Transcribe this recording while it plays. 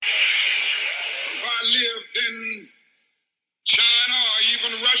lived in China or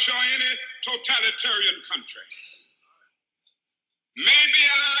even Russia or any totalitarian country, maybe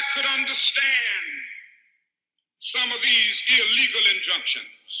I could understand some of these illegal injunctions.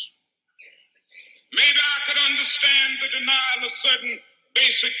 Maybe I could understand the denial of certain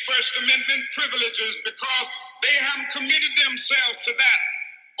basic First Amendment privileges because they haven't committed themselves to that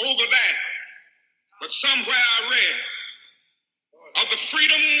over there. But somewhere I read of the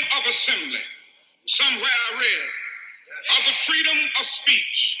freedom of assembly. Somewhere I read of the freedom of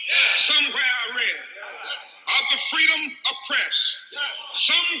speech. Somewhere I read of the freedom of press.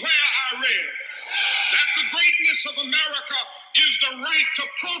 Somewhere I read that the greatness of America is the right to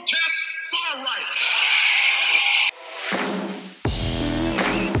protest far right.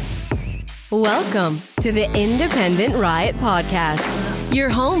 Welcome to the Independent Riot Podcast, your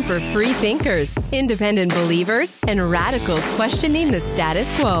home for free thinkers, independent believers, and radicals questioning the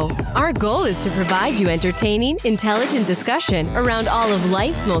status quo. Our goal is to provide you entertaining, intelligent discussion around all of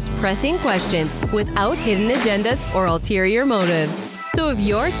life's most pressing questions without hidden agendas or ulterior motives. So if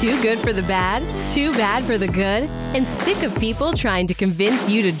you're too good for the bad, too bad for the good, and sick of people trying to convince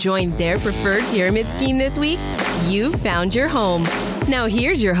you to join their preferred pyramid scheme this week, you've found your home. Now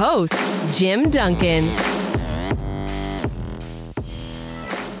here's your host, Jim Duncan.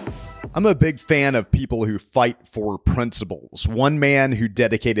 I'm a big fan of people who fight for principles. One man who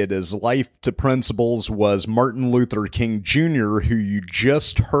dedicated his life to principles was Martin Luther King Jr., who you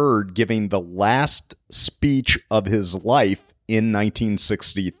just heard giving the last speech of his life in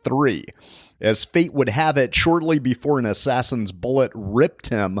 1963. As fate would have it, shortly before an assassin's bullet ripped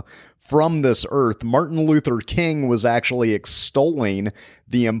him from this earth, Martin Luther King was actually extolling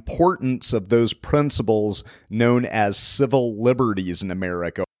the importance of those principles known as civil liberties in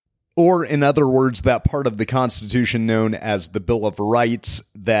America. Or, in other words, that part of the Constitution known as the Bill of Rights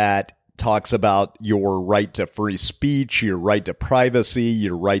that talks about your right to free speech, your right to privacy,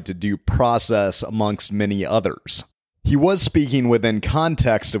 your right to due process, amongst many others. He was speaking within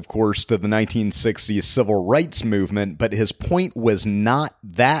context, of course, to the 1960s civil rights movement, but his point was not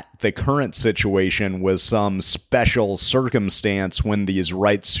that the current situation was some special circumstance when these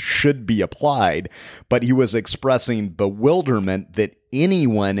rights should be applied, but he was expressing bewilderment that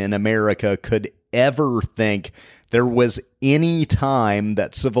anyone in America could ever think there was any time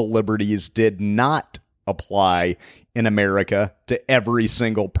that civil liberties did not apply in America to every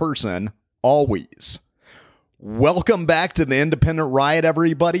single person, always. Welcome back to the Independent Riot,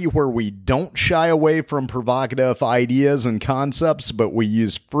 everybody, where we don't shy away from provocative ideas and concepts, but we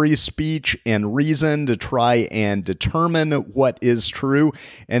use free speech and reason to try and determine what is true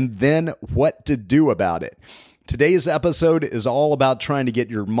and then what to do about it. Today's episode is all about trying to get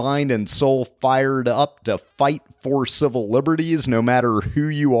your mind and soul fired up to fight for civil liberties, no matter who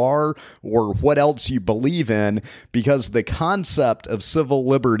you are or what else you believe in, because the concept of civil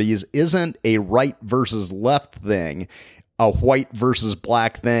liberties isn't a right versus left thing, a white versus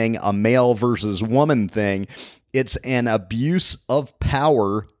black thing, a male versus woman thing. It's an abuse of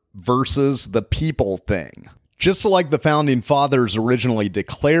power versus the people thing. Just like the Founding Fathers originally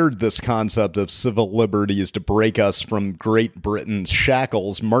declared this concept of civil liberties to break us from Great Britain's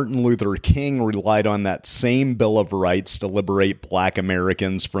shackles, Martin Luther King relied on that same Bill of Rights to liberate Black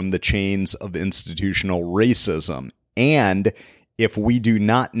Americans from the chains of institutional racism. And if we do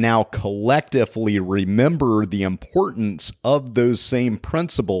not now collectively remember the importance of those same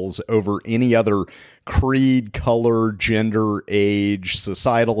principles over any other creed, color, gender, age,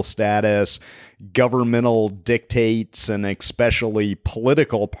 societal status, governmental dictates, and especially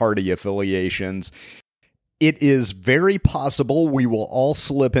political party affiliations, it is very possible we will all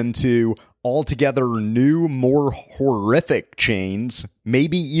slip into altogether new, more horrific chains,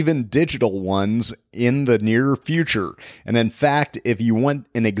 maybe even digital ones, in the near future. And in fact, if you want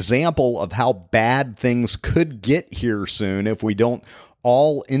an example of how bad things could get here soon if we don't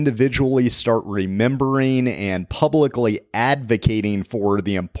all individually start remembering and publicly advocating for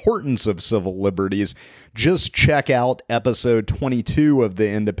the importance of civil liberties, just check out episode 22 of the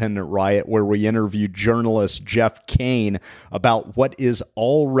Independent Riot, where we interviewed journalist Jeff Kane about what is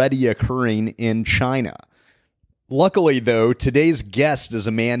already occurring in China. Luckily, though, today's guest is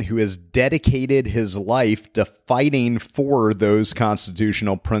a man who has dedicated his life to fighting for those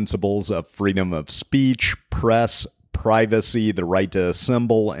constitutional principles of freedom of speech, press, privacy, the right to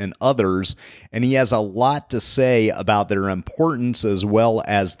assemble, and others, and he has a lot to say about their importance as well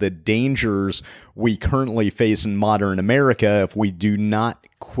as the dangers we currently face in modern America if we do not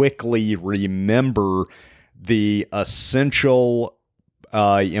quickly remember the essential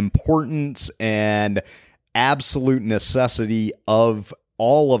importance and absolute necessity of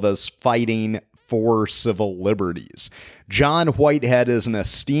all of us fighting for civil liberties. John Whitehead is an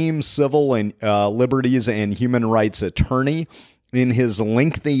esteemed civil and liberties and human rights attorney. In his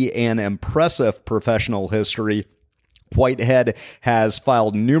lengthy and impressive professional history, Whitehead has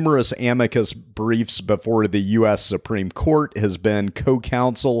filed numerous amicus briefs before the U.S. Supreme Court, has been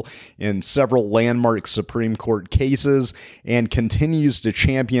co-counsel in several landmark Supreme Court cases, and continues to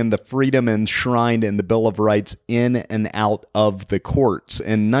champion the freedom enshrined in the Bill of Rights in and out of the courts.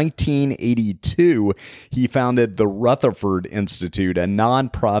 In 1982, he founded the Rutherford Institute, a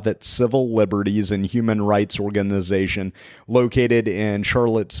nonprofit civil liberties and human rights organization located in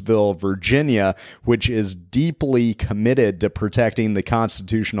Charlottesville, Virginia, which is deeply committed to protecting the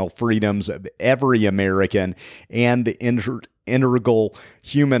constitutional freedoms of every American and the integral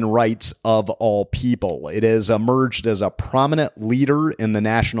human rights of all people. It has emerged as a prominent leader in the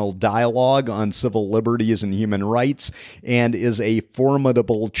national dialogue on civil liberties and human rights and is a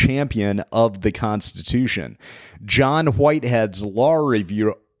formidable champion of the Constitution. John Whitehead's law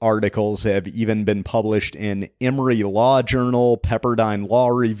review articles have even been published in Emory Law Journal, Pepperdine Law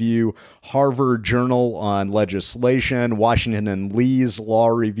Review, Harvard Journal on Legislation, Washington and Lee's Law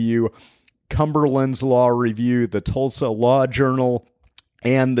Review, Cumberland's Law Review, the Tulsa Law Journal,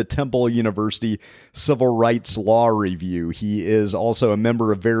 and the Temple University Civil Rights Law Review. He is also a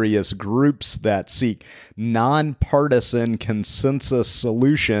member of various groups that seek nonpartisan consensus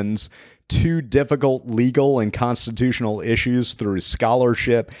solutions to difficult legal and constitutional issues through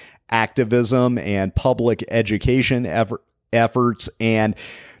scholarship, activism, and public education efforts. And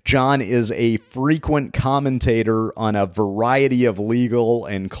John is a frequent commentator on a variety of legal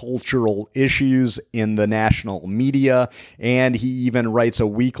and cultural issues in the national media, and he even writes a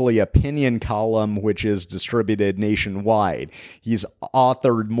weekly opinion column which is distributed nationwide. He's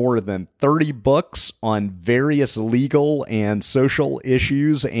authored more than 30 books on various legal and social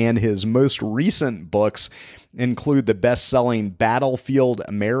issues, and his most recent books include the best-selling Battlefield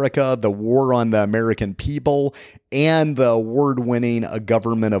America, The War on the American People, and the award-winning A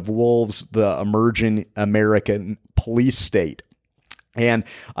Government of Wolves, The Emerging American Police State. And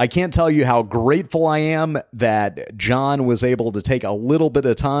I can't tell you how grateful I am that John was able to take a little bit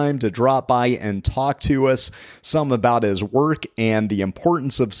of time to drop by and talk to us some about his work and the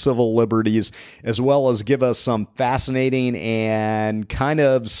importance of civil liberties, as well as give us some fascinating and kind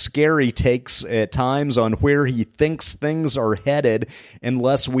of scary takes at times on where he thinks things are headed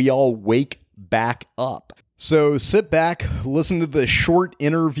unless we all wake back up. So sit back, listen to the short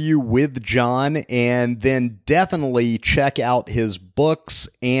interview with John, and then definitely check out his books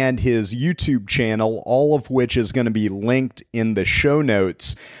and his YouTube channel, all of which is going to be linked in the show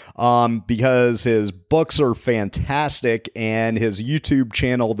notes, because his books are fantastic, and his YouTube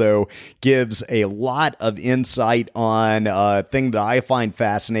channel, though, gives a lot of insight on a thing that I find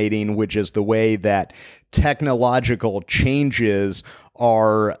fascinating, which is the way that technological changes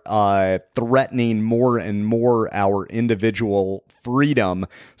are threatening more and more our individual freedom.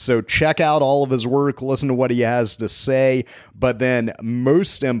 So check out all of his work, listen to what he has to say. But then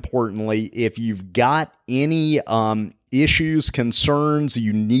most importantly, if you've got any issues, concerns,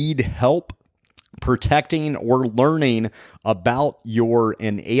 you need help protecting or learning about your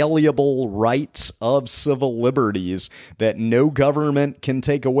inalienable rights of civil liberties that no government can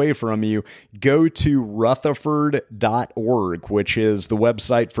take away from you, go to Rutherford.org, which is the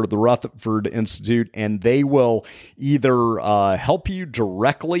website for the Rutherford Institute, and they will either help you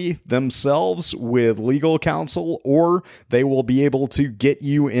directly themselves with legal counsel, or they will be able to get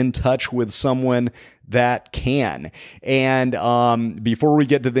you in touch with someone that can. And before we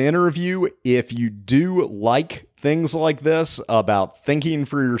get to the interview, if you do like things like this about thinking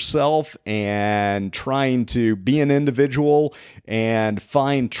for yourself and trying to be an individual and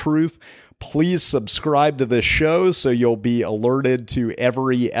find truth, please subscribe to this show so you'll be alerted to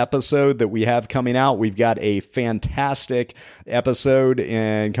every episode that we have coming out. We've got a fantastic episode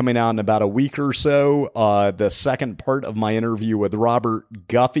coming out in about a week or so. The second part of my interview with Robert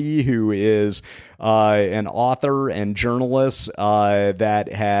Guffey, who is an author and journalist that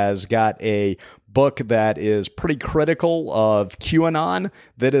has got a book that is pretty critical of QAnon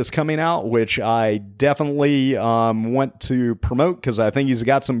that is coming out, which I definitely want to promote because I think he's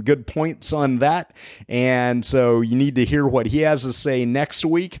got some good points on that. And so you need to hear what he has to say next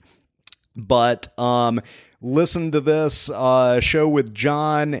week. But listen to this show with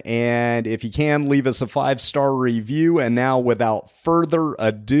John, and if you can, leave us a 5-star review. And now, without further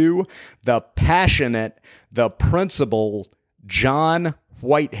ado, the passionate, the principled John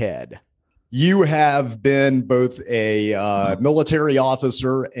Whitehead. You have been both a military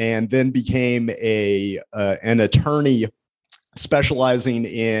officer and then became an attorney specializing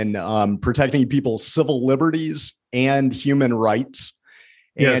in protecting people's civil liberties and human rights.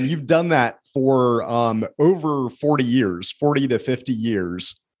 And you've done that for over 40 years, 40 to 50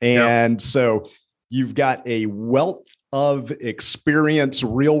 years. And so you've got a wealth of experience,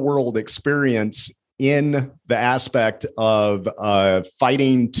 real world experience in the aspect of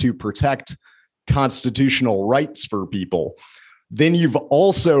fighting to protect constitutional rights for people. Then you've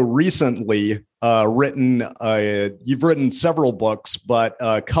also recently you've written several books, but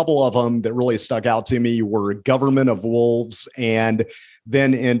a couple of them that really stuck out to me were Government of Wolves. And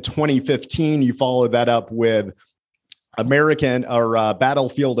then in 2015, you followed that up with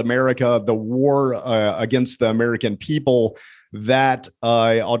Battlefield America, the war against the American people. That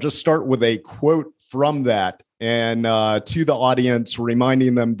I'll just start with a quote from that. And to the audience,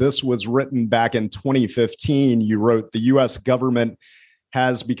 reminding them this was written back in 2015. You wrote, "The U.S. government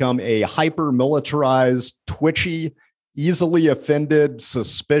has become a hyper-militarized, twitchy, easily offended,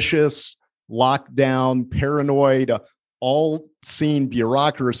 suspicious, locked down, paranoid, all-seeing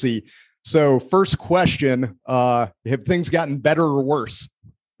bureaucracy." So first question, have things gotten better or worse?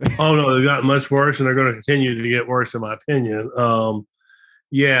 Oh, no, they've gotten much worse, and they're going to continue to get worse, in my opinion.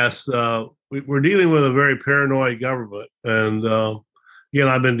 Yes, we're dealing with a very paranoid government. And again,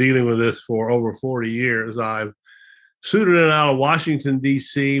 I've been dealing with this for over 40 years. I've suited it out of Washington,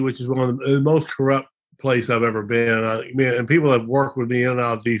 D.C., which is one of the most corrupt place I've ever been. And people that have worked with me in and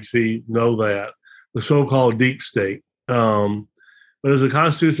out of D.C. know that, the so-called deep state. But as a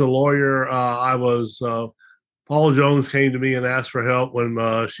constitutional lawyer, Paula Jones came to me and asked for help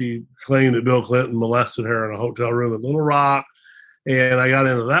when she claimed that Bill Clinton molested her in a hotel room in Little Rock. And I got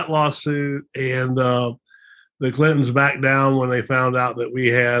into that lawsuit, and the Clintons backed down when they found out that we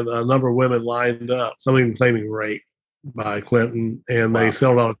had a number of women lined up, some even claiming rape by Clinton, and they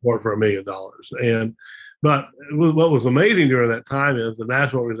settled out of court for $1 million. But what was amazing during that time is the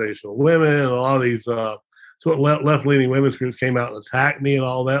National Organization of Women and a lot of these sort of left-leaning women's groups came out and attacked me and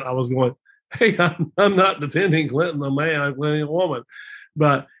all that. I was going, hey, I'm not defending Clinton, a man, I'm defending a woman.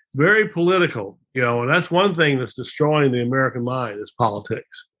 But very political, and that's one thing that's destroying the American mind is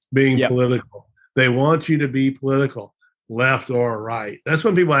politics, being political. They want you to be political, left or right. That's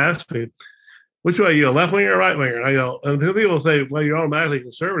when people ask me, which way are you, a left winger or right winger? And I go, and people say, well, you're automatically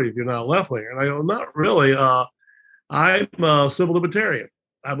conservative if you're not a left winger. And I go, not really. I'm a civil libertarian.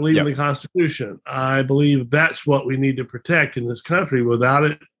 I believe in the Constitution. I believe that's what we need to protect in this country. Without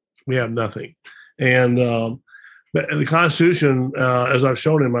it, we have nothing. And the Constitution, as I've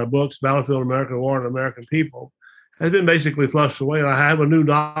shown in my books, Battlefield America, War on American People, has been basically flushed away. And I have a new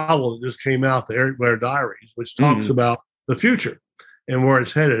novel that just came out, the Eric Blair Diaries, which talks about the future and where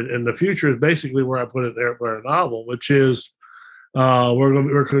it's headed. And the future is basically where I put it in the Eric Blair novel, which is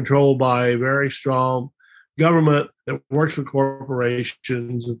we're controlled by a very strong government that works with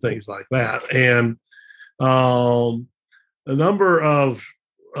corporations and things like that. And a number of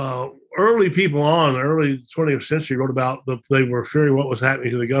early people on the early 20th century wrote about they were fearing what was happening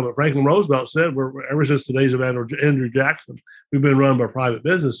to the government. Franklin Roosevelt said, ever since the days of Andrew Jackson, we've been run by private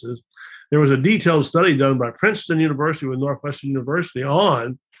businesses. There was a detailed study done by Princeton University with Northwestern University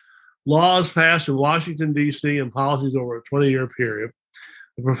on laws passed in Washington, D.C. and policies over a 20-year period.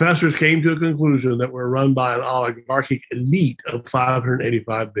 The professors came to a conclusion that we're run by an oligarchic elite of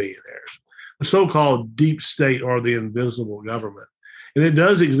 585 billionaires, the so-called deep state or the invisible government. And it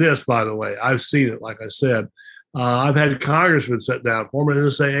does exist, by the way. I've seen it, like I said. I've had congressmen sit down, former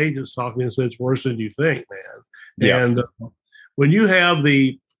NSA agents talk to me and say, it's worse than you think, man. Yeah. And when you have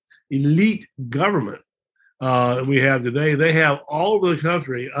the elite government we have today, they have all over the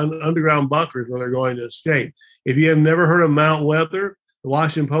country underground bunkers where they're going to escape. If you have never heard of Mount Weather, the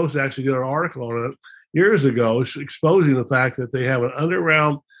Washington Post actually did an article on it years ago exposing the fact that they have an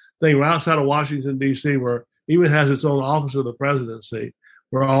underground thing right outside of Washington, D.C., where even has its own office of the presidency,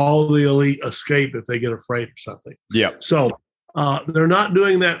 where all the elite escape if they get afraid of something. Yeah. So they're not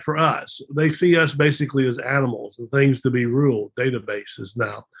doing that for us. They see us basically as animals and things to be ruled, databases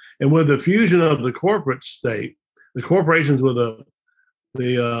now. And with the fusion of the corporate state, the corporations with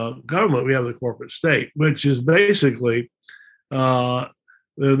the government, we have the corporate state, which is basically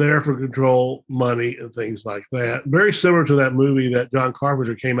they're there for control, money, and things like that. Very similar to that movie that John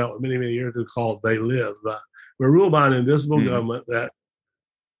Carpenter came out with many, many years ago called They Live. We're ruled by an invisible government that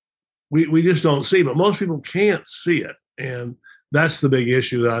we just don't see, but most people can't see it. And that's the big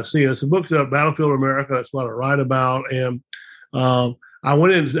issue that I see. And it's a book about Battlefield America. That's what I write about. And I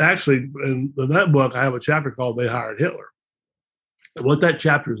went in, actually, in that book, I have a chapter called They Hired Hitler. And what that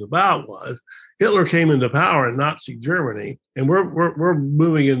chapter is about was Hitler came into power in Nazi Germany, and we're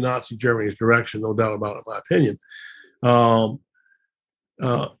moving in Nazi Germany's direction, no doubt about it, in my opinion.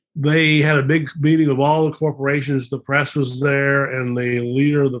 They had a big meeting of all the corporations. The press was there, and the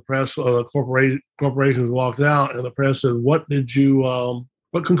leader of the press, corporations walked out, and the press said, what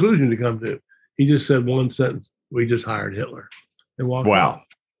conclusion did you come to? He just said one sentence: we just hired Hitler, and walked out.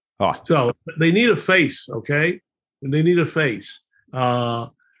 Huh. So they need a face, okay? They need a face.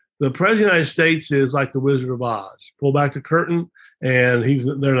 The president of the United States is like the Wizard of Oz. Pull back the curtain, and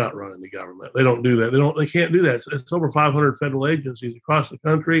they're not running the government. They don't do that. They can't do that. It's over 500 federal agencies across the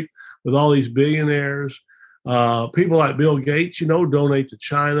country with all these billionaires. People like Bill Gates, donate to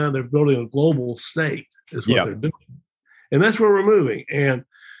China. They're building a global state is what they're doing. And that's where we're moving. And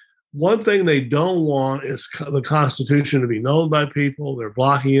one thing they don't want is the Constitution to be known by people. They're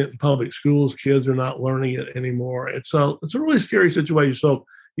blocking it in public schools. Kids are not learning it anymore. It's a really scary situation. So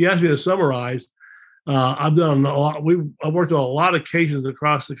you asked me to summarize. I've done a lot. I've worked on a lot of cases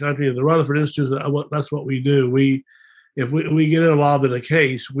across the country. At the Rutherford Institute, that's what we do. If we get involved in a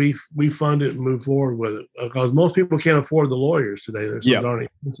case, we fund it and move forward with it, because most people can't afford the lawyers today. They're so darn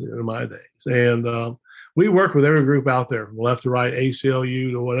expensive in my days. And we work with every group out there, from left to right,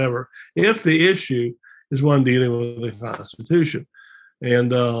 ACLU to whatever, if the issue is one dealing with the Constitution.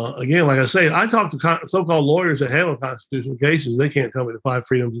 And again, like I say, I talk to so-called lawyers that handle constitutional cases. They can't tell me the 5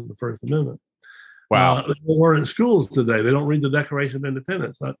 freedoms of the First Amendment. Wow. They weren't in schools today. They don't read the Declaration of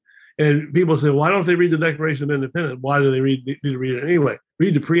Independence. And people say, why don't they read the Declaration of Independence? Why do they need to read it anyway?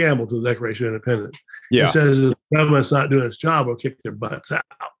 Read the preamble to the Declaration of Independence. Yeah. It says the government's not doing its job, will kick their butts out.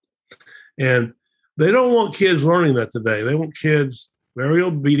 And they don't want kids learning that today. They want kids very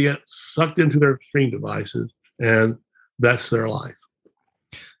obedient, sucked into their screen devices, and that's their life.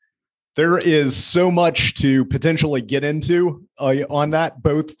 There is so much to potentially get into on that,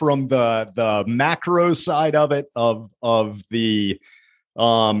 both from the macro side of it, of the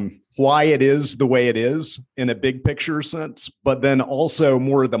why it is the way it is in a big picture sense, but then also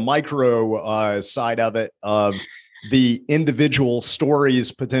more the micro side of it, of the individual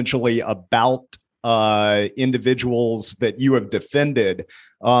stories potentially about individuals that you have defended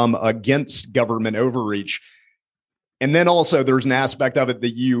against government overreach. And then also there's an aspect of it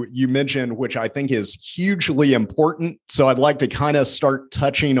that you mentioned, which I think is hugely important. So I'd like to kind of start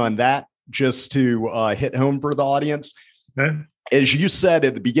touching on that just to hit home for the audience. Okay. As you said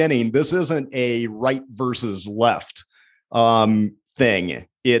at the beginning, this isn't a right versus left thing.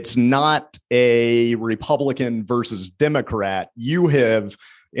 It's not a Republican versus Democrat. You have,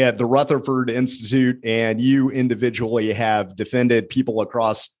 at the Rutherford Institute, and you individually have defended people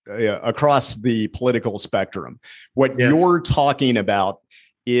across the political spectrum. What you're talking about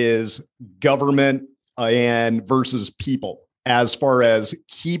is government and versus people, as far as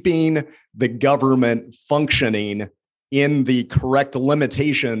keeping the government functioning in the correct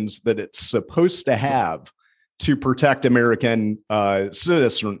limitations that it's supposed to have to protect American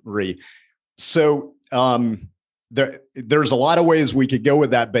citizenry. So there's a lot of ways we could go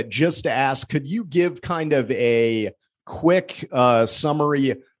with that, but just to ask, could you give kind of a quick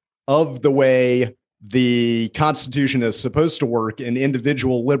summary of the way the Constitution is supposed to work and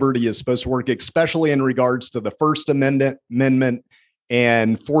individual liberty is supposed to work, especially in regards to the First Amendment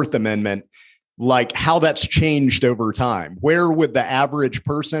and Fourth Amendment, like how that's changed over time? Where would the average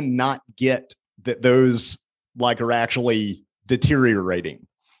person not get that those like are actually deteriorating?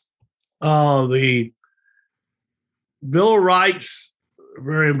 The Bill of Rights are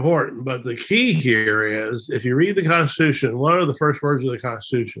very important, but the key here is, if you read the Constitution, what are the first words of the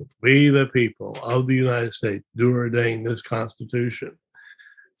Constitution? We, the people of the United States, do ordain this Constitution.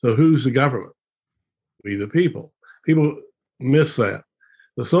 So who's the government? We, the people. People miss that.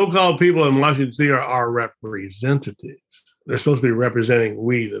 The so-called people in Washington, D.C. are our representatives. They're supposed to be representing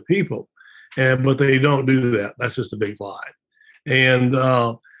we, the people, but they don't do that. That's just a big lie. And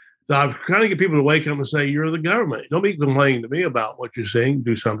so I'm trying to get people to wake up and say, you're the government. Don't be complaining to me about what you're saying.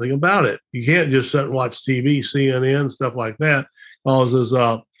 Do something about it. You can't just sit and watch TV, CNN, stuff like that. Causes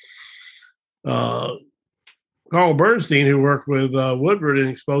Carl Bernstein, who worked with Woodward in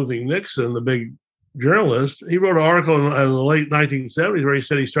exposing Nixon, the big journalist, he wrote an article in the late 1970s where he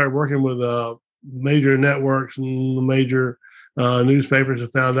said he started working with major networks and the major newspapers, and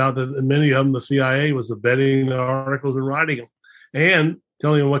found out that many of them, the CIA was abetting the articles and writing them and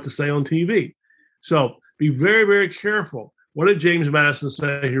telling them what to say on TV. So be very, very careful. What did James Madison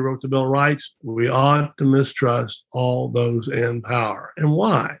say? He wrote the Bill of Rights. We ought to mistrust all those in power. And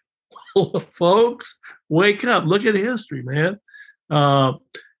why? Folks, wake up. Look at history, man.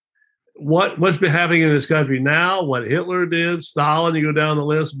 What's been happening in this country now, what Hitler did, Stalin, you go down the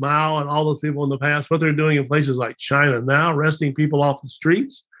list, Mao, and all those people in the past, what they're doing in places like China now, arresting people off the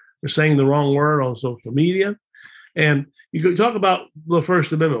streets. They're saying the wrong word on social media. And you could talk about the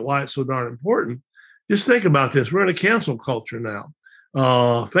First Amendment, why it's so darn important. Just think about this. We're in a cancel culture now.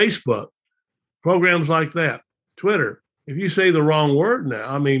 Facebook, programs like that, Twitter. If you say the wrong word now,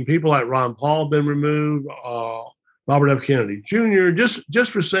 I mean, people like Ron Paul have been removed, Robert F. Kennedy Jr.,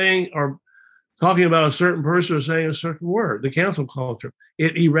 just for saying or talking about a certain person or saying a certain word, the cancel culture.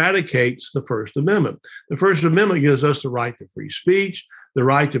 It eradicates the First Amendment. The First Amendment gives us the right to free speech, the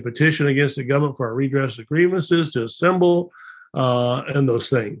right to petition against the government for a redress of grievances, to assemble, and those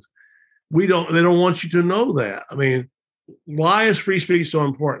things. They don't want you to know that. I mean, why is free speech so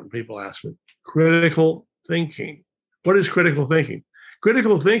important? People ask me. Critical thinking. What is critical thinking?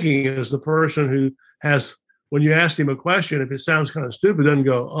 Critical thinking is the person who has, when you ask him a question, if it sounds kind of stupid, doesn't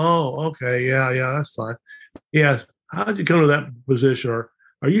go, oh, okay, yeah, that's fine. Yeah, how did you come to that position? Or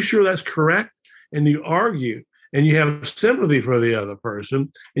are you sure that's correct? And you argue and you have sympathy for the other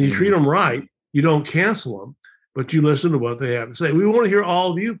person and you treat them right. You don't cancel them, but you listen to what they have to say. We want to hear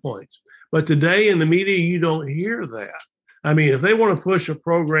all viewpoints. But today in the media, you don't hear that. I mean, if they want to push a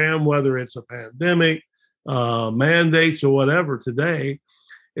program, whether it's a pandemic, mandates, or whatever today,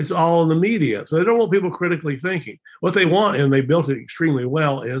 it's all in the media. So they don't want people critically thinking. What they want, and they built it extremely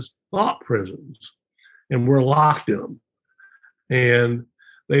well, is thought prisons. And we're locked in them. And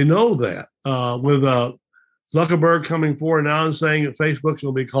they know that. With Zuckerberg coming forward now and saying that Facebook's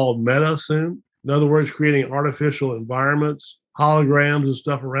going to be called Meta soon. In other words, creating artificial environments, holograms and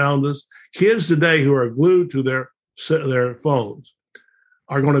stuff around us. Kids today who are glued to their phones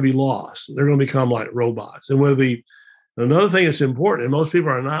are going to be lost. They're going to become like robots. And another thing that's important, and most people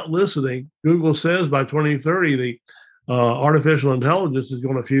are not listening, Google says by 2030, the artificial intelligence is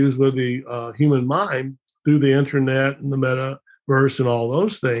going to fuse with the human mind through the internet and the metaverse and all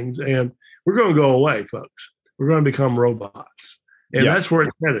those things. And we're going to go away, folks. We're going to become robots. And that's where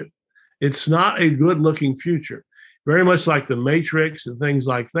it's headed. It's not a good looking future. Very much like the Matrix and things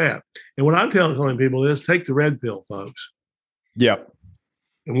like that. And what I'm telling people is take the red pill, folks. Yep.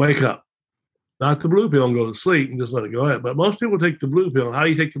 And wake up. Not the blue pill and go to sleep and just let it go ahead. But most people take the blue pill. How do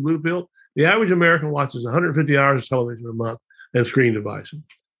you take the blue pill? The average American watches 150 hours of television a month and screen devices.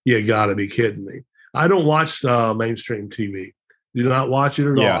 You got to be kidding me. I don't watch mainstream TV. Do not watch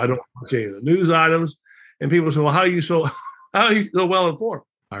it at all. I don't watch any of the news items. And people say, well, how are you so well informed?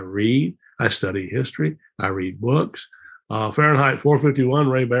 I read. I study history. I read books. Fahrenheit 451,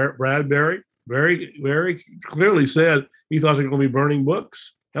 Ray Bradbury very, very clearly said he thought they were going to be burning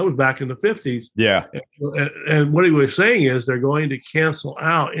books. That was back in the 50s. Yeah. And what he was saying is they're going to cancel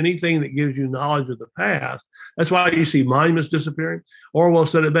out anything that gives you knowledge of the past. That's why you see monuments disappearing. Orwell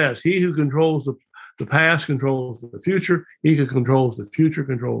said it best. He who controls the past controls the future. He who controls the future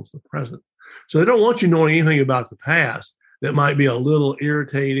controls the present. So they don't want you knowing anything about the past that might be a little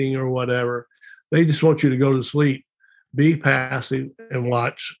irritating or whatever. They just want you to go to sleep, be passive, and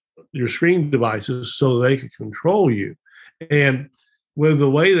watch your screen devices so they can control you. And with the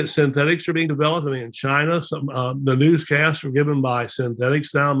way that synthetics are being developed, I mean, in China, the newscasts are given by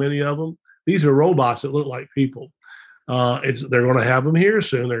synthetics now, many of them. These are robots that look like people. They're going to have them here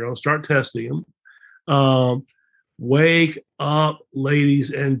soon. They're going to start testing them. Wake up,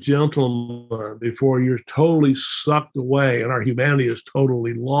 ladies and gentlemen, before you're totally sucked away and our humanity is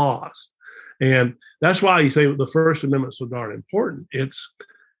totally lost. And that's why you say the First Amendment is so darn important.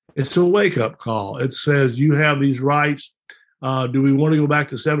 It's a wake-up call. It says you have these rights. Do we want to go back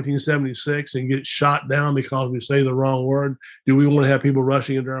to 1776 and get shot down because we say the wrong word? Do we want to have people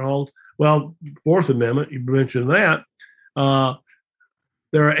rushing into our homes? Well, Fourth Amendment, you mentioned that.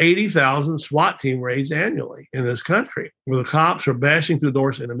 There are 80,000 SWAT team raids annually in this country where the cops are bashing through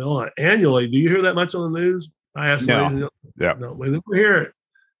doors in the middle of the night. Annually, do you hear that much on the news? I asked no. No, we never hear it.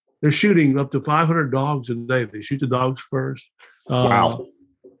 They're shooting up to 500 dogs a day. They shoot the dogs first. Wow.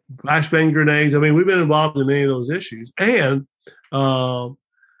 Flashbang grenades. I mean, we've been involved in many of those issues. And like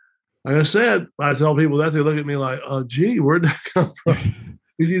I said, I tell people that, they look at me like, gee, where'd that come from?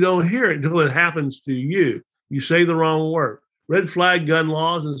 Because you don't hear it until it happens to you. You say the wrong word. Red flag gun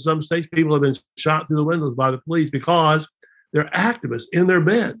laws in some states, people have been shot through the windows by the police because they're activists in their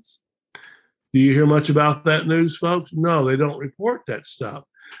beds. Do you hear much about that news, folks? No, they don't report that stuff.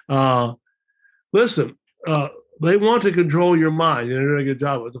 Listen, they want to control your mind, and they're doing a good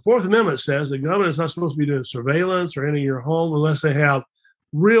job of it. The Fourth Amendment says the government is not supposed to be doing surveillance or entering your home unless they have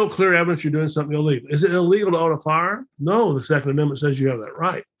real clear evidence you're doing something illegal. Is it illegal to own a firearm? No, the Second Amendment says you have that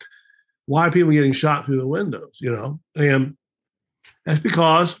right. Why are people getting shot through the windows, And that's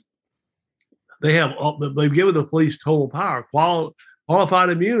because they've given the police total power, qualified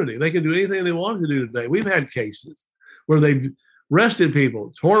immunity. They can do anything they want to do today. We've had cases where they've arrested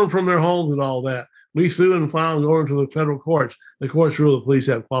people, torn them from their homes and all that. We sue and file and go into the federal courts. The courts rule the police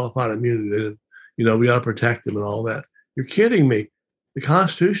have qualified immunity. We got to protect them and all that. You're kidding me. The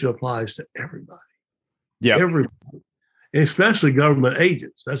Constitution applies to everybody. Yeah. Everybody, especially government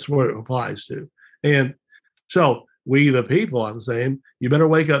agents. That's what it applies to. And so we, the people, I'm saying, you better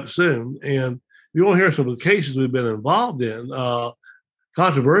wake up soon. And you want to hear some of the cases we've been involved in,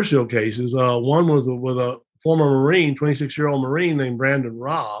 controversial cases. One was with a former Marine, 26-year-old Marine named Brandon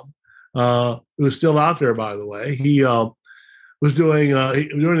Robb, who is still out there, by the way. He was doing,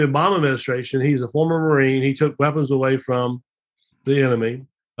 during the Obama administration, he's a former Marine. He took weapons away from the enemy,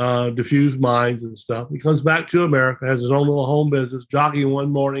 diffused mines and stuff. He comes back to America, has his own little home business, jogging one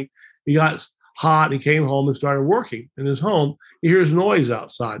morning. He got hot. He came home and started working in his home. He hears noise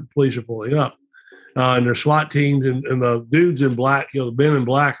outside. Police are pulling up. And there's SWAT teams and the dudes in black, the men in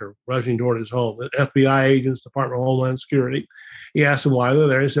black are rushing toward his home. The FBI agents, Department of Homeland Security. He asked them why they're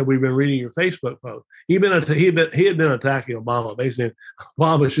there. He said, "We've been reading your Facebook post." He had been attacking Obama, basically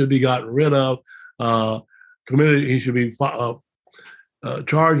Obama should be gotten rid of. He should be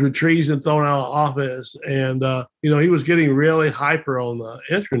charged with treason, thrown out of office, and he was getting really hyper on the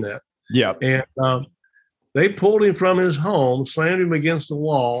internet. Yeah, and they pulled him from his home, slammed him against the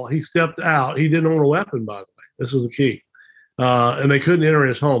wall. He stepped out. He didn't own a weapon, by the way. This is the key. And they couldn't enter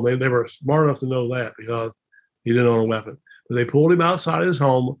his home. They were smart enough to know that because he didn't own a weapon. But they pulled him outside his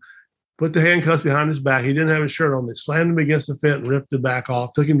home, put the handcuffs behind his back. He didn't have his shirt on. They slammed him against the fence, ripped his back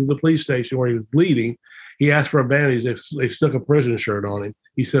off, took him to the police station where he was bleeding. He asked for a bandage. They stuck a prison shirt on him.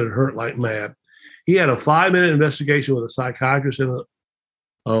 He said it hurt like mad. He had a 5-minute investigation with a psychiatrist in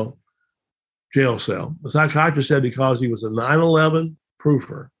a jail cell. The psychiatrist said because he was a 9/11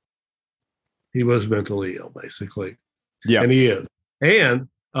 proofer, he was mentally ill, basically. Yeah. And he is. And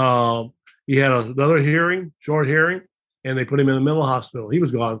he had another hearing, short hearing, and they put him in a mental hospital. He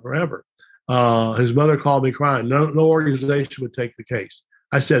was gone forever. His mother called me crying. No organization would take the case.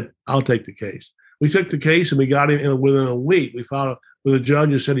 I said, "I'll take the case." We took the case and we got him in within a week. We filed with a judge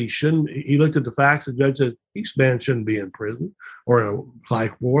who said he shouldn't. He looked at the facts. The judge said, "This man shouldn't be in prison or in a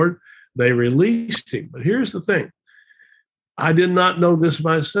psych ward." They released him. But here's the thing. I did not know this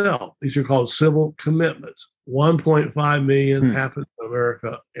myself. These are called civil commitments. 1.5 million happen in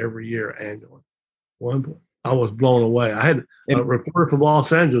America every year annually. I was blown away. I had a reporter from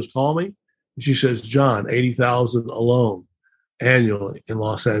Los Angeles call me, and she says, "John, 80,000 alone annually in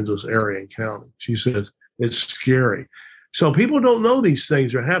Los Angeles area and county." She says, "It's scary." So people don't know these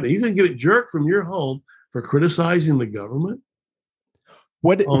things are happening. You can get jerked from your home for criticizing the government.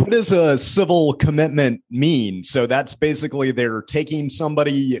 What does a civil commitment mean? So that's basically they're taking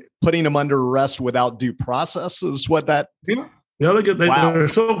somebody, putting them under arrest without due process is what that? Yeah. Their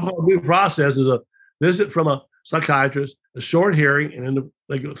so-called due process is a visit from a psychiatrist, a short hearing, and then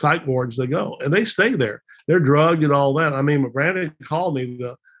they go psych wards, they go. And they stay there. They're drugged and all that. I mean, Brandon called me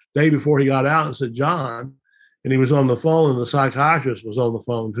the day before he got out and said, "John," and he was on the phone, and the psychiatrist was on the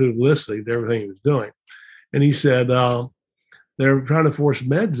phone too, listening to everything he was doing. And he said, "They're trying to force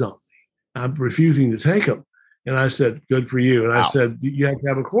meds on me. I'm refusing to take them." And I said, "Good for you." And I said, "You have to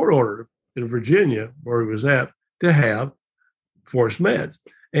have a court order in Virginia, where he was at, to have forced meds."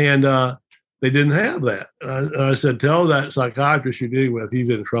 And they didn't have that. And I said, "Tell that psychiatrist you're dealing with, he's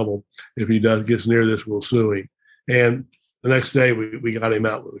in trouble. If he gets near this, we'll sue him." And the next day, we got him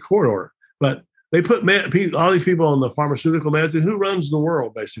out with a court order. But they put all these people on the pharmaceutical meds. And who runs the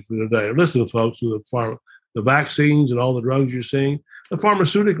world, basically, today? Listen, folks, to the vaccines and all the drugs you're seeing, the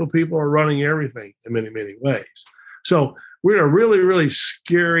pharmaceutical people are running everything in many, many ways. So we're in a really, really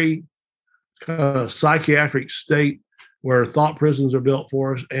scary kind of psychiatric state where thought prisons are built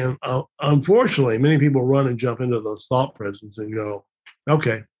for us. And unfortunately, many people run and jump into those thought prisons and go,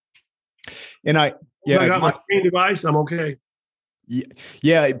 "Okay." And I got my screen device, I'm okay.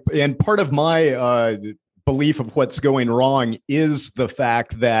 Yeah. And part of my belief of what's going wrong is the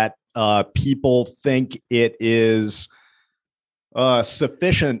fact that people think it is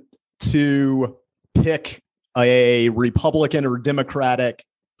sufficient to pick a Republican or Democratic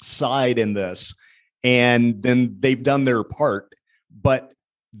side in this, and then they've done their part. But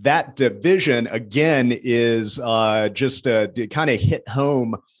that division, again, is just to kind of hit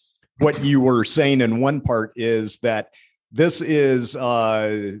home what you were saying in one part, is that this is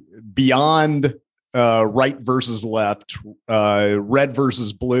beyond right versus left, red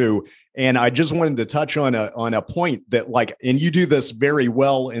versus blue. And I just wanted to touch on a point that, like, and you do this very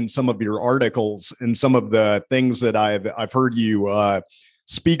well in some of your articles and some of the things that I've heard you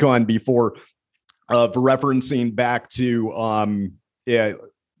speak on before, of referencing back to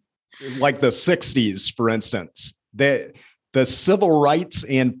like the 60s, for instance. That the civil rights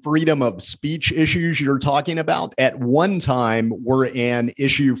and freedom of speech issues you're talking about at one time were an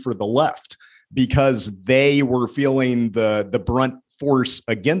issue for the left because they were feeling the brunt force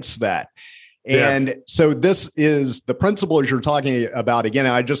against that. And so this is the principles you're talking about. Again,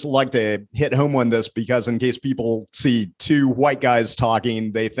 I just like to hit home on this because in case people see two white guys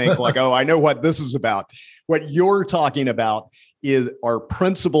talking, they think like, oh, I know what this is about. What you're talking about are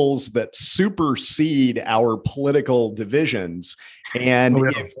principles that supersede our political divisions. And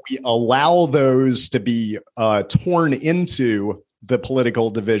if we allow those to be torn into the political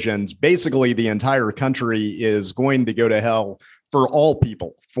divisions, basically the entire country is going to go to hell for all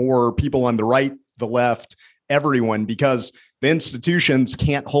people, for people on the right, the left, everyone, because the institutions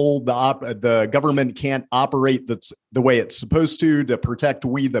can't hold the government can't operate the way it's supposed to protect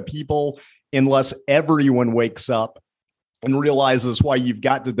we the people unless everyone wakes up and realizes why you've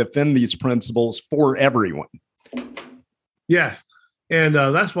got to defend these principles for everyone. Yes. And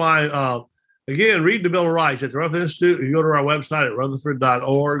that's why, again, read the Bill of Rights at the Rutherford Institute. If you go to our website at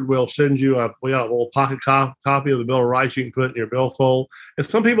rutherford.org, we'll send you we got a little pocket copy of the Bill of Rights you can put in your billfold. And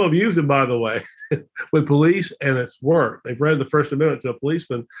some people have used it, by the way, with police, and it's worked. They've read the First Amendment to a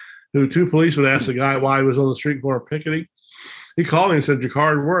policeman two policemen asked the guy why he was on the street corner picketing. He called me and said, your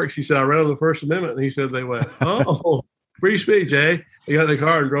card works. He said, I read on the First Amendment. And he said, they went, oh, free speech, eh? They got in the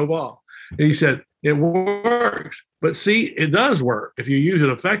car and drove off. And he said, it works. But see, it does work if you use it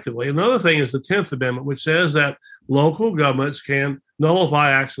effectively. Another thing is the 10th Amendment, which says that local governments can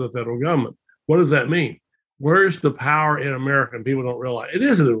nullify acts of the federal government. What does that mean? Where's the power in America? And people don't realize it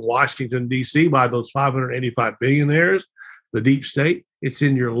isn't in Washington, D.C. by those 585 billionaires, the deep state. It's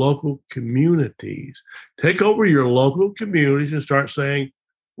in your local communities. Take over your local communities and start saying,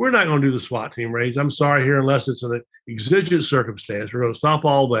 we're not going to do the SWAT team raids. I'm sorry here, unless it's an exigent circumstance. We're going to stop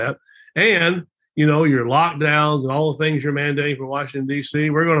all that. And, you know, your lockdowns and all the things you're mandating for Washington, D.C.,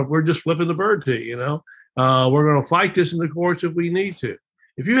 we're just flipping the bird to you, you know. We're going to fight this in the courts if we need to.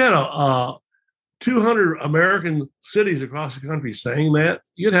 If you had 200 American cities across the country saying that,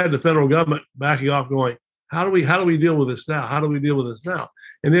 you'd have the federal government backing off going, how do we deal with this now? How do we deal with this now?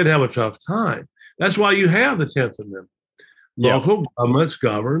 And they'd have a tough time. That's why you have the 10th Amendment. Local governments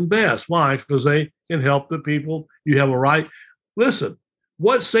govern best. Why? Because they can help the people. You have a right. Listen,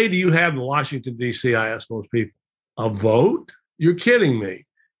 what say do you have in Washington, D.C.? I ask most people. A vote? You're kidding me.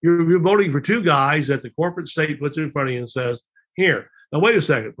 You're voting for two guys that the corporate state puts in front of you and says, here. Now, wait a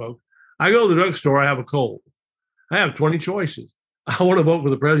second, folks. I go to the drugstore. I have a cold. I have 20 choices. I want to vote for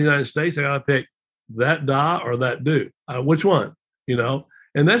the president of the United States. I got to pick that da or that do. Which one? You know?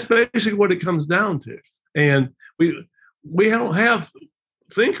 And that's basically what it comes down to. And we don't have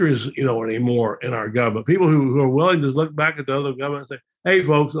thinkers, you know, anymore in our government. People who are willing to look back at the other government and say, hey,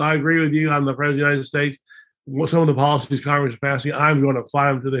 folks, I agree with you. I'm the president of the United States. Some of the policies Congress is passing, I'm going to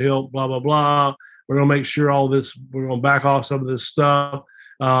fight them to the hilt, blah, blah, blah. We're going to make sure all this, we're going to back off some of this stuff.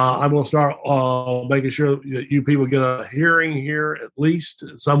 I'm going to start making sure that you people get a hearing here, at least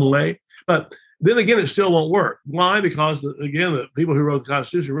in some way. But then again, it still won't work. Why? Because, again, the people who wrote the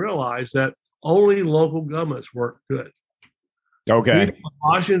Constitution realized that only local governments work good. Okay.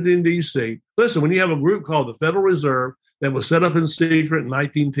 Washington, D.C. Listen, when you have a group called the Federal Reserve that was set up in secret in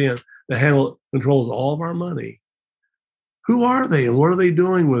 1910 to controls all of our money, who are they and what are they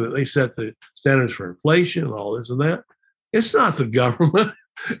doing with it? They set the standards for inflation and all this and that. It's not the government.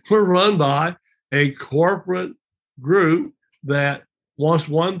 We're run by a corporate group that wants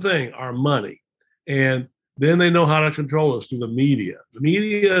one thing, our money. And then they know how to control us through the media. The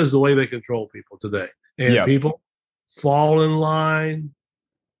media is the way they control people today. And people fall in line.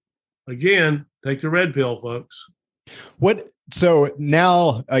 Again, take the red pill, folks. So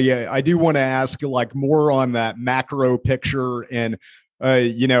now, I do want to ask like more on that macro picture and,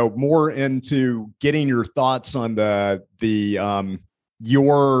 more into getting your thoughts on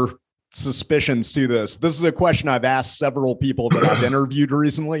your suspicions to this. This is a question I've asked several people that I've interviewed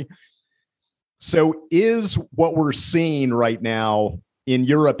recently. So is what we're seeing right now, in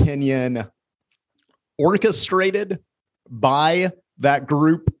your opinion, orchestrated by that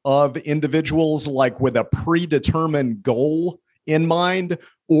group of individuals, like with a predetermined goal in mind?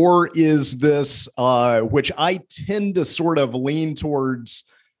 Or is this, which I tend to sort of lean towards,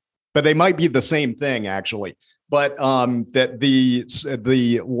 but they might be the same thing actually, but that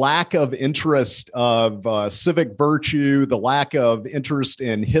the lack of interest of civic virtue, the lack of interest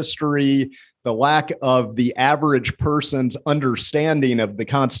in history, the lack of the average person's understanding of the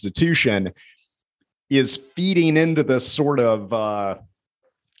Constitution is feeding into this sort of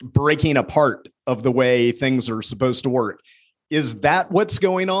breaking apart of the way things are supposed to work. Is that what's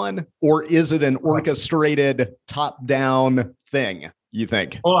going on, or is it an orchestrated top-down thing, you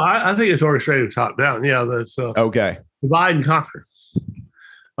think? Well, I think it's orchestrated top-down. Yeah, that's okay. Divide and conquer.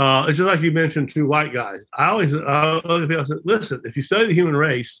 It's just like you mentioned, two white guys. I look at people and say, listen, if you study the human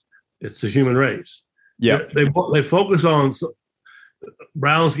race, it's the human race. Yeah. They focus on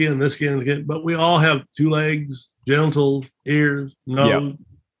brown skin, this skin, but we all have two legs, genitals, ears, nose,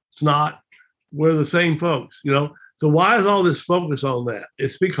 snot. We're the same folks, So why is all this focus on that?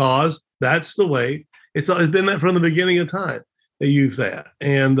 It's because that's the way it's been that from the beginning of time. They use that,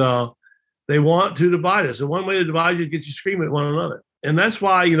 and they want to divide us. And one way to divide you is get you screaming at one another. And that's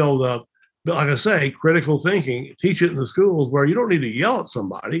why, like I say, critical thinking, teach it in the schools where you don't need to yell at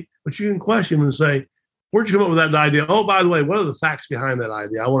somebody, but you can question them and say, where'd you come up with that idea? Oh, by the way, what are the facts behind that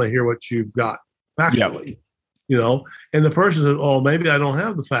idea? I want to hear what you've got factually, and the person says, oh, maybe I don't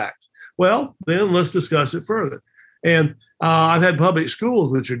have the facts. Well, then let's discuss it further. And I've had public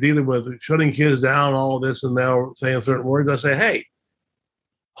schools which are dealing with shutting kids down, all of this, and now saying certain words. I say, hey,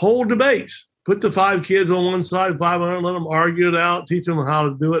 hold debates. Put the 5 kids on one side, 5 on another, let them argue it out, teach them how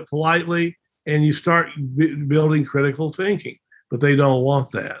to do it politely, and you start building critical thinking. But they don't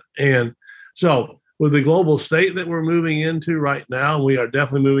want that. And so with the global state that we're moving into right now, we are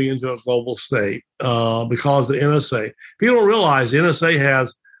definitely moving into a global state because the NSA. People don't realize the NSA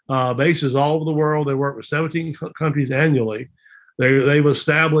has bases all over the world. They work with 17 countries annually. They've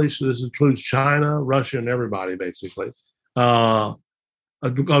established, this includes China, Russia, and everybody, basically, a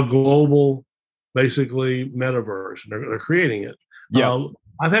global, basically, metaverse. And they're creating it. Yeah.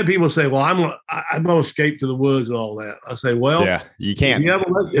 I've had people say, well, I'm going to escape to the woods and all that. I say, well, you can't.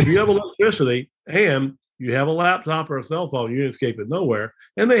 If you have electricity and you have a laptop or a cell phone, you can escape it nowhere.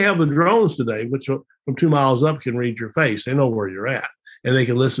 And they have the drones today, which from 2 miles up can read your face. They know where you're at, and they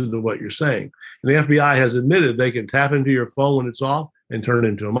can listen to what you're saying. And the FBI has admitted they can tap into your phone when it's off and turn it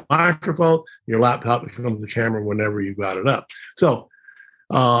into a microphone. Your laptop becomes the camera whenever you got it up. So,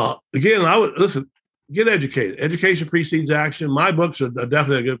 again, I would listen. Get educated. Education precedes action. My books are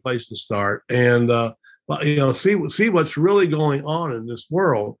definitely a good place to start, and see what's really going on in this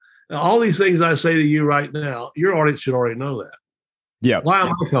world. All these things I say to you right now, your audience should already know that. Yeah. Why am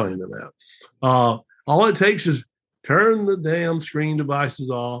I telling them that? All it takes is turn the damn screen devices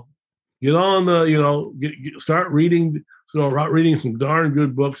off. Get on start reading. Reading some darn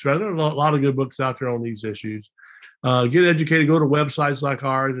good books. Right? There are a lot of good books out there on these issues. Get educated. Go to websites like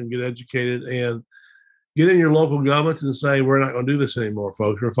ours and get educated, and get in your local governments and say, we're not going to do this anymore,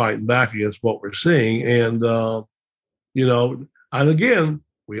 folks. We're fighting back against what we're seeing. And, and again,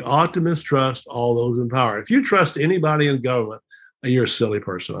 we ought to mistrust all those in power. If you trust anybody in government, you're a silly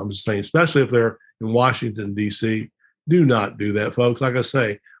person. I'm just saying, especially if they're in Washington, D.C., do not do that, folks. Like I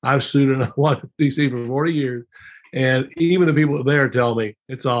say, I've sued in Washington, D.C. for 40 years. And even the people there tell me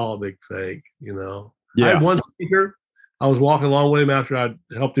it's all a big fake, Yeah. I had one speaker. I was walking along with him after I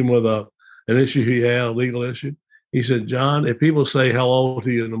helped him with an issue he had, a legal issue. He said, John, if people say hello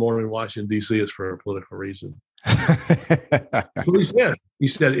to you in the morning in Washington, D.C., it's for a political reason. That's what he said. He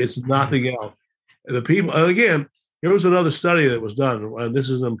said, it's nothing else. The people, again, there was another study that was done, and this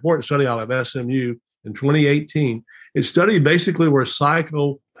is an important study out of SMU in 2018. It studied basically where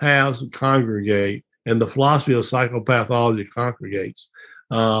psychopaths congregate and the philosophy of psychopathology congregates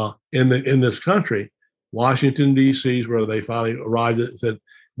in this country. Washington, D.C. is where they finally arrived at. It said,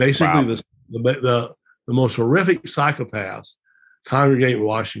 basically, the most horrific psychopaths congregate in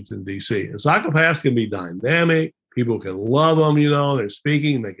Washington, D.C. And psychopaths can be dynamic. People can love them, they're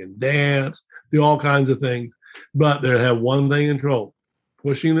speaking, they can dance, do all kinds of things. But they have one thing in control,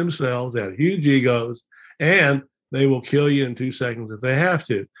 pushing themselves, they have huge egos, and they will kill you in 2 seconds if they have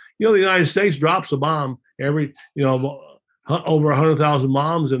to. The United States drops a bomb every, over 100,000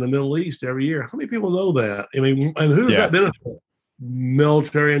 moms in the Middle East every year. How many people know that? I mean, and who does that benefit?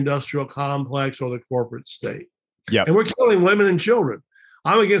 Military industrial complex or the corporate state. Yeah. And we're killing women and children.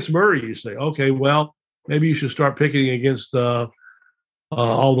 I'm against murder. You say, okay, well, maybe you should start picketing against all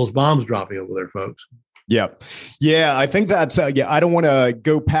those bombs dropping over there, folks. Yeah. Yeah. I think that's, I don't want to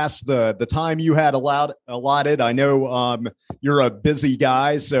go past the time you had allotted. I know you're a busy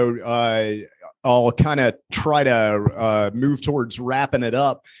guy, so I'll kind of try to move towards wrapping it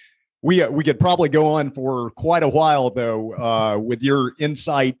up. We could probably go on for quite a while, though, with your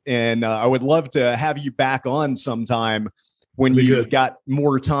insight, and I would love to have you back on sometime when you've got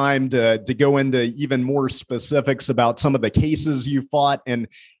more time to go into even more specifics about some of the cases you fought and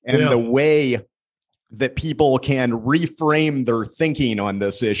the way that people can reframe their thinking on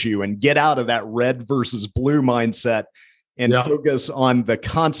this issue and get out of that red versus blue mindset and focus on the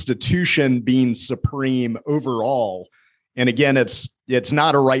Constitution being supreme overall. And again, it's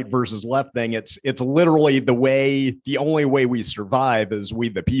not a right versus left thing. It's literally the only way we survive is we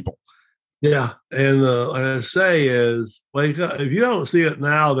the people. Yeah. And like I say is, wake up. If you don't see it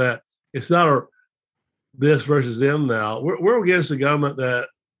now that it's not a this versus them now, we're against the government that,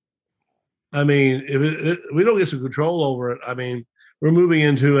 I mean, if we don't get some control over it, I mean, we're moving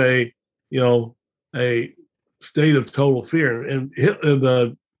into a state of total fear. And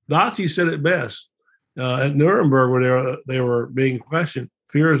the Nazis said it best at Nuremberg, where they were being questioned.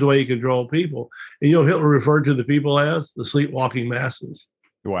 Fear is the way you control people. And Hitler referred to the people as the sleepwalking masses.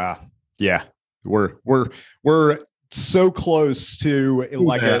 Wow. Yeah. We're so close to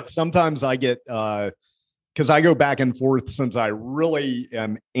like it. Sometimes I get because I go back and forth, since I really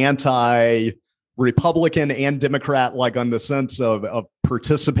am anti-Republican and Democrat, like on the sense of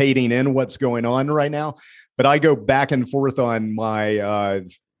participating in what's going on right now. But I go back and forth on my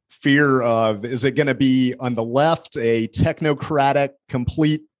fear of, is it going to be on the left, a technocratic,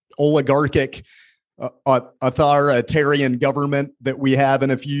 complete oligarchic, authoritarian government that we have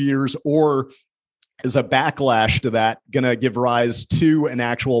in a few years, or is a backlash to that going to give rise to an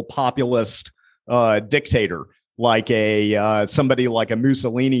actual populist dictator, like somebody like a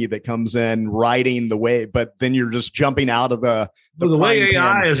Mussolini that comes in riding the wave, but then you're just jumping out of the way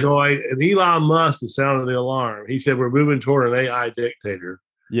AI is going, and Elon Musk has sounded the alarm. He said we're moving toward an AI dictator.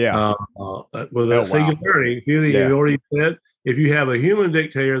 Yeah. With a singularity. He already said, if you have a human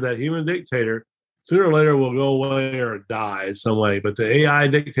dictator, that human dictator sooner or later will go away or die in some way. But the AI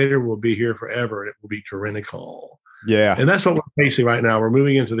dictator will be here forever. It will be tyrannical. Yeah. And that's what we're facing right now. We're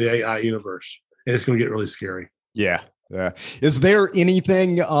moving into the AI universe, and it's going to get really scary. Yeah. Is there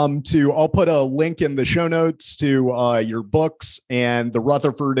anything I'll put a link in the show notes to your books and the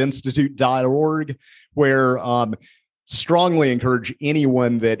RutherfordInstitute.org, where strongly encourage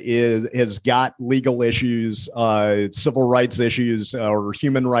anyone that has got legal issues, civil rights issues, or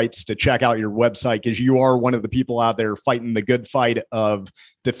human rights to check out your website, because you are one of the people out there fighting the good fight of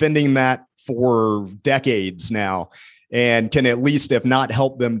defending that for decades now, and can at least, if not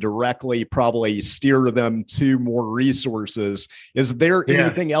help them directly, probably steer them to more resources. Is there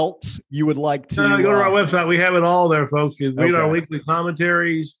anything else you would like to go to our website? We have it all there, folks. You read our weekly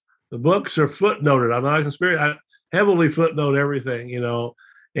commentaries. The books are footnoted. I'm not a conspiracy. I heavily footnote everything,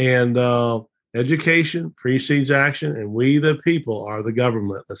 and education precedes action, and we the people are the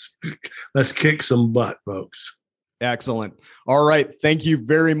government. Let's kick some butt, folks. Excellent. All right. Thank you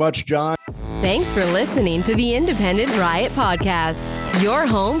very much, John. Thanks for listening to the Independent Riot Podcast, your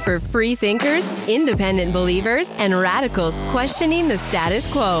home for free thinkers, independent believers, and radicals questioning the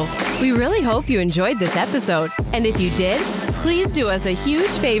status quo. We really hope you enjoyed this episode. And if you did, please do us a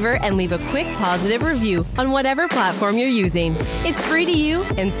huge favor and leave a quick positive review on whatever platform you're using. It's free to you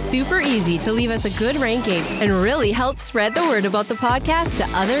and super easy to leave us a good ranking, and really helps spread the word about the podcast to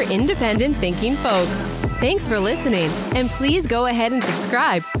other independent thinking folks. Thanks for listening, and please go ahead and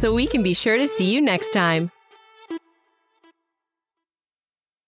subscribe so we can be sure to see you next time.